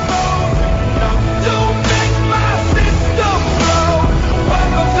 Don't make my system blow.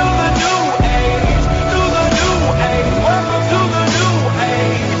 Welcome to the new age, to the new age. Welcome to the new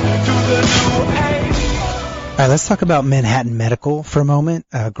age, to the new age. All right, let's talk about Manhattan Medical for a moment,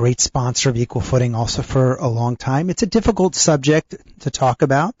 a great sponsor of Equal Footing also for a long time. It's a difficult subject to talk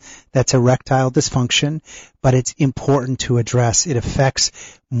about. That's erectile dysfunction, but it's important to address. It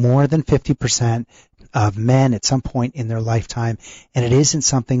affects more than 50% of men at some point in their lifetime, and it isn't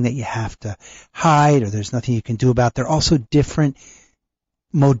something that you have to hide or there's nothing you can do about. There are also different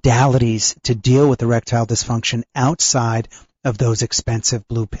modalities to deal with erectile dysfunction outside of those expensive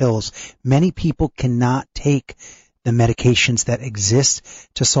blue pills. Many people cannot take the medications that exist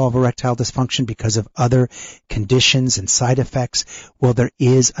to solve erectile dysfunction because of other conditions and side effects. Well, there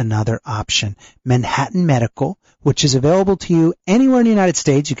is another option. Manhattan Medical, which is available to you anywhere in the United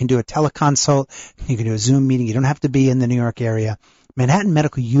States. You can do a teleconsult. You can do a Zoom meeting. You don't have to be in the New York area. Manhattan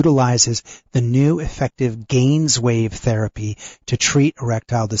Medical utilizes the new effective Gainswave therapy to treat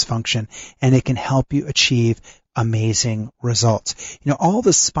erectile dysfunction, and it can help you achieve amazing results. All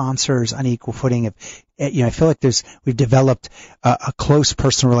the sponsors on Equal Footing have, I feel like we've developed a close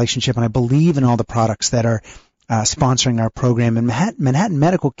personal relationship, and I believe in all the products that are sponsoring our program. And Manhattan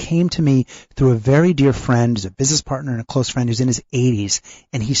Medical came to me through a very dear friend, who's a business partner and a close friend who's in his 80s,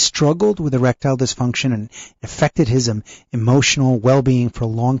 and he struggled with erectile dysfunction and affected his emotional well-being for a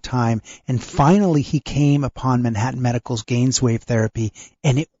long time. And finally, he came upon Manhattan Medical's Gainswave therapy,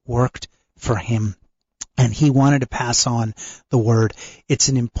 and it worked for him. And he wanted to pass on the word. It's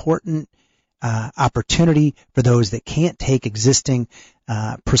an important opportunity for those that can't take existing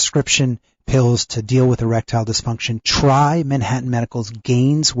prescription pills to deal with erectile dysfunction. Try Manhattan Medical's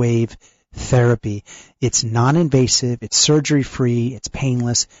Gainswave therapy. It's non-invasive, it's surgery-free, it's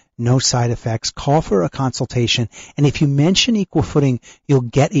painless, no side effects. Call for a consultation, and if you mention Equal Footing, you'll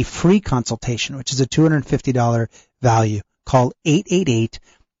get a free consultation, which is a $250 value. Call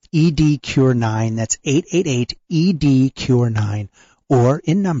 888-ED-CURE-9. That's 888-ED-CURE-9, or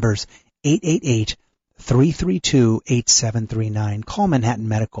in numbers 888-332-8739. Call Manhattan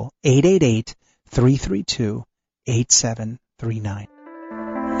Medical, 888-332-8739.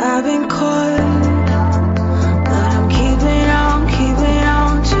 I've been caught, but I'm keeping on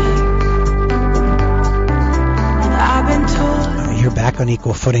to. And I've been told. You're back on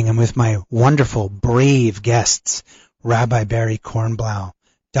Equal Footing. I'm with my wonderful, brave guests, Rabbi Barry Kornblau,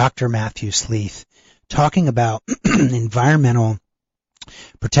 Dr. Matthew Sleeth, talking about environmental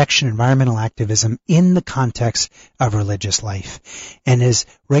protection, environmental activism in the context of religious life. And as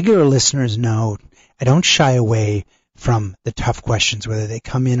regular listeners know, I don't shy away from the tough questions, whether they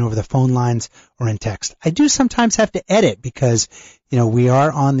come in over the phone lines or in text. I do sometimes have to edit because, we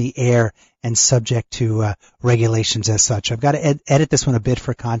are on the air and subject to regulations as such. I've got to edit this one a bit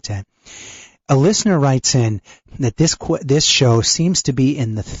for content. A listener writes in that this show seems to be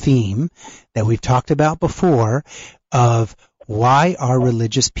in the theme that we've talked about before of why are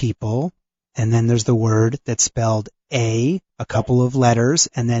religious people, and then there's the word that's spelled a couple of letters,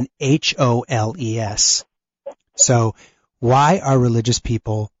 and then HOLES. So, why are religious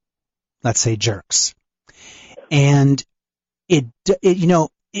people, let's say, jerks? And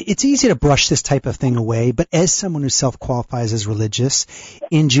it's easy to brush this type of thing away, but as someone who self-qualifies as religious,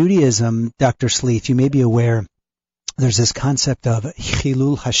 in Judaism, Dr. Sleeth, you may be aware, there's this concept of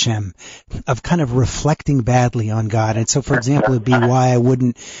Chilul Hashem, of kind of reflecting badly on God. And so, for example, it'd be why I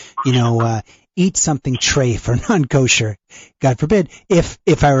wouldn't, eat something treif or non-kosher, God forbid, if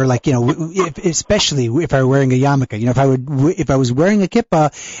I were like, especially if I were wearing a yarmulke, if I was wearing a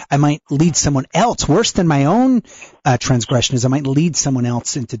kippah, I might lead someone else, worse than my own transgression is I might lead someone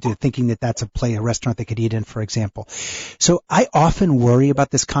else into thinking that that's a restaurant they could eat in, for example. So I often worry about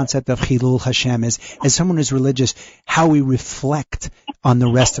this concept of Chilul Hashem as someone who's religious, how we reflect on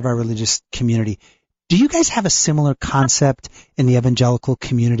the rest of our religious community. Do you guys have a similar concept in the evangelical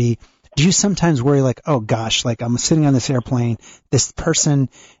community? Do you sometimes worry like, oh gosh, like I'm sitting on this airplane, this person,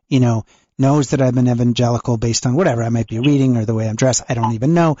 knows that I'm an evangelical based on whatever I might be reading or the way I'm dressed, I don't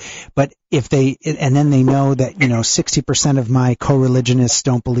even know. But and then they know that, 60% of my co-religionists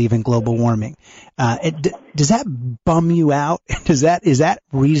don't believe in global warming. Does that bum you out? Is that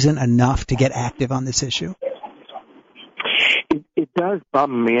reason enough to get active on this issue? It does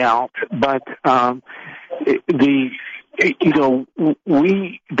bum me out, but,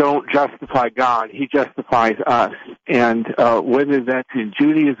 we don't justify God. He justifies us. And whether that's in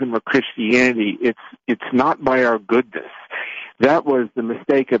Judaism or Christianity, it's not by our goodness. That was the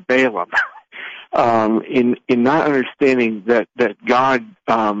mistake of Balaam in not understanding that God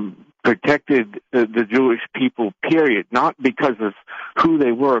protected the Jewish people, period, not because of who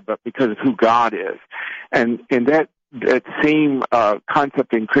they were, but because of who God is. And that same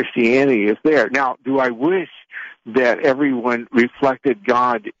concept in Christianity is there. Now, do I wish that everyone reflected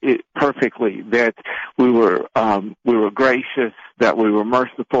God perfectly, that we were gracious, that we were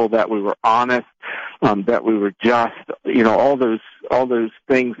merciful, that we were honest? that we were just, all those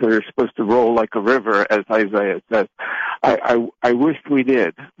things that are supposed to roll like a river, as Isaiah says. I wish we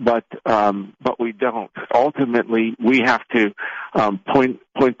did, but we don't. Ultimately, we have to point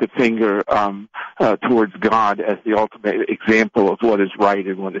the finger towards God as the ultimate example of what is right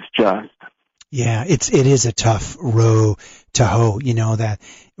and what is just. Yeah, it is a tough row to hoe, that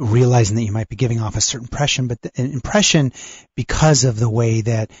realizing that you might be giving off a certain impression, but an impression because of the way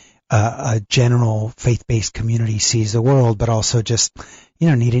that a general faith-based community sees the world, but also just,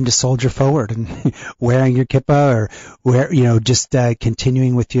 needing to soldier forward and wearing your kippah or just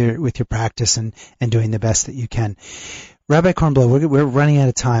continuing with your practice and doing the best that you can. Rabbi Kornblau, we're running out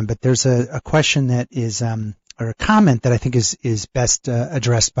of time, but there's a question that is, or a comment that I think is best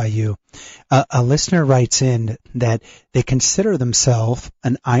addressed by you. A listener writes in that they consider themselves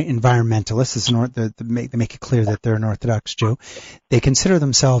an environmentalist. They make it clear that they're an Orthodox Jew. They consider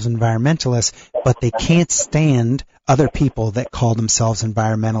themselves environmentalists, but they can't stand other people that call themselves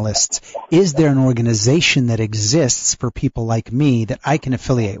environmentalists. Is there an organization that exists for people like me that I can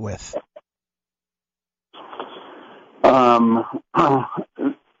affiliate with?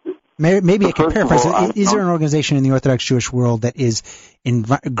 Maybe I can paraphrase it. Is there an organization in the Orthodox Jewish world that is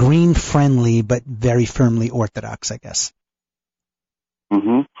green-friendly but very firmly Orthodox, I guess?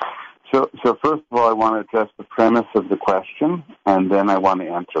 Mm-hmm. So first of all, I want to address the premise of the question, and then I want to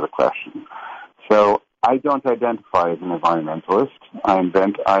answer the question. So I don't identify as an environmentalist.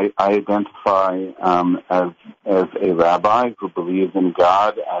 I identify as a rabbi who believes in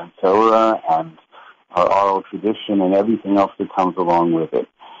God and Torah and our oral tradition and everything else that comes along with it.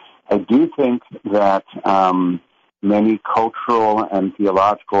 I do think that many cultural and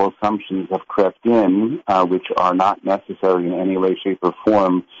theological assumptions have crept in, which are not necessary in any way, shape, or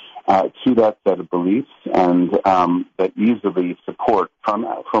form to that set of beliefs, and that easily support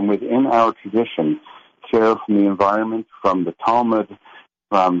from within our tradition care from the environment, from the Talmud,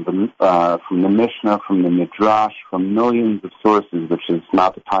 from the Mishnah, from the Midrash, from millions of sources, which is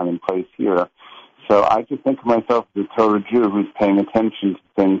not the time and place here. So I just think of myself as a Torah Jew who's paying attention to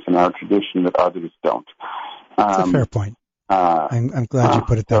things in our tradition that others don't. That's a fair point. I'm glad you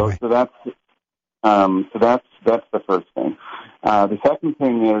put it that way. So that's the first thing. The second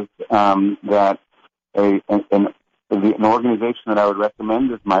thing is that an organization that I would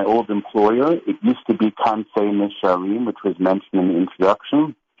recommend is my old employer. It used to be Kansei Misharim, which was mentioned in the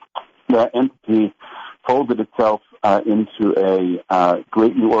introduction. That entity folded itself into a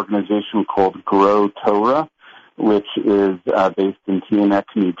great new organization called Grow Torah, which is based in Teaneck,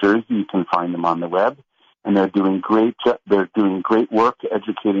 New Jersey. You can find them on the web, and they're doing great work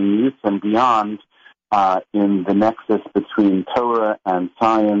educating youth and beyond in the nexus between Torah and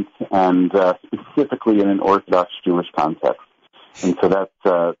science, and specifically in an Orthodox Jewish context. And so that's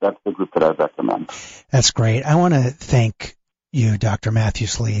the group that I recommend. That's great. I want to thank you, Dr. Matthew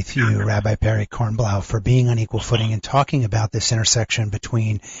Sleeth, you, Rabbi Perry Kornblau, for being on equal footing and talking about this intersection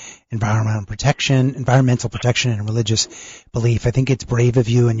between environmental protection and religious belief. I think it's brave of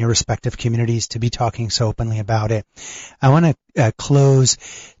you and your respective communities to be talking so openly about it. I want to close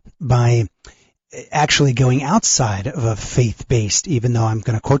by actually going outside of a faith-based, even though I'm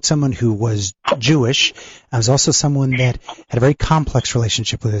going to quote someone who was Jewish. I was also someone that had a very complex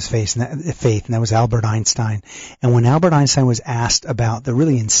relationship with his faith, and that was Albert Einstein. And when Albert Einstein was asked about the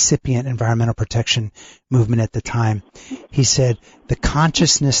really incipient environmental protection movement at the time, he said, the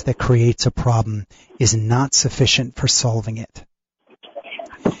consciousness that creates a problem is not sufficient for solving it.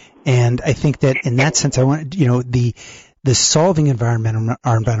 And I think that in that sense, I want, the solving our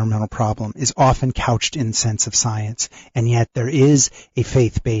environmental problem is often couched in the sense of science, and yet there is a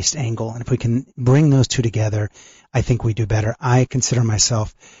faith-based angle. And if we can bring those two together, I think we do better. I consider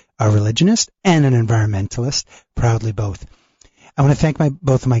myself a religionist and an environmentalist, proudly both. I want to thank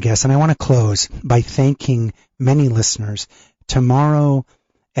both of my guests, and I want to close by thanking many listeners. Tomorrow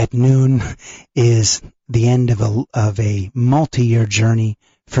at noon is the end of a multi-year journey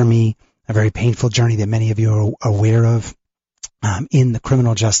for me, a very painful journey that many of you are aware of in the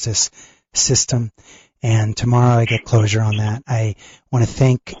criminal justice system. And tomorrow I get closure on that. I want to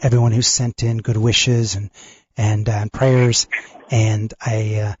thank everyone who sent in good wishes and prayers. And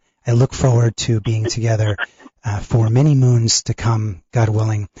I look forward to being together for many moons to come, God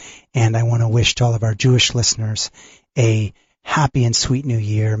willing. And I want to wish to all of our Jewish listeners a happy and sweet new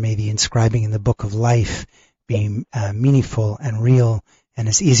year. May the inscribing in the book of life be meaningful and real and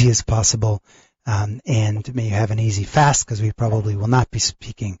as easy as possible. And may you have an easy fast, because we probably will not be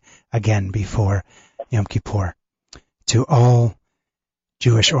speaking again before Yom Kippur. To all,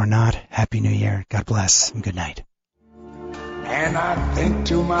 Jewish or not, Happy New Year. God bless and good night. And I think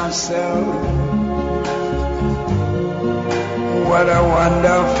to myself, What a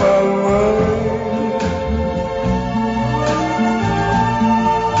wonderful world.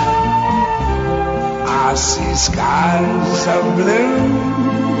 I see skies of blue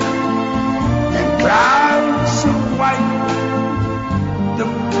and clouds of white, the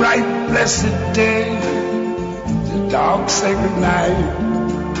bright blessed day, the dark sacred night.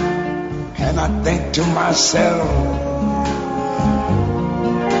 And I think to myself,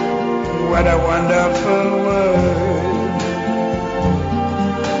 what a wonderful world.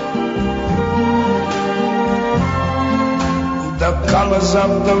 The colors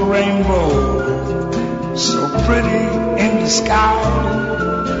of the rainbow, so pretty in the sky,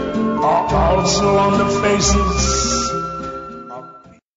 are also on the faces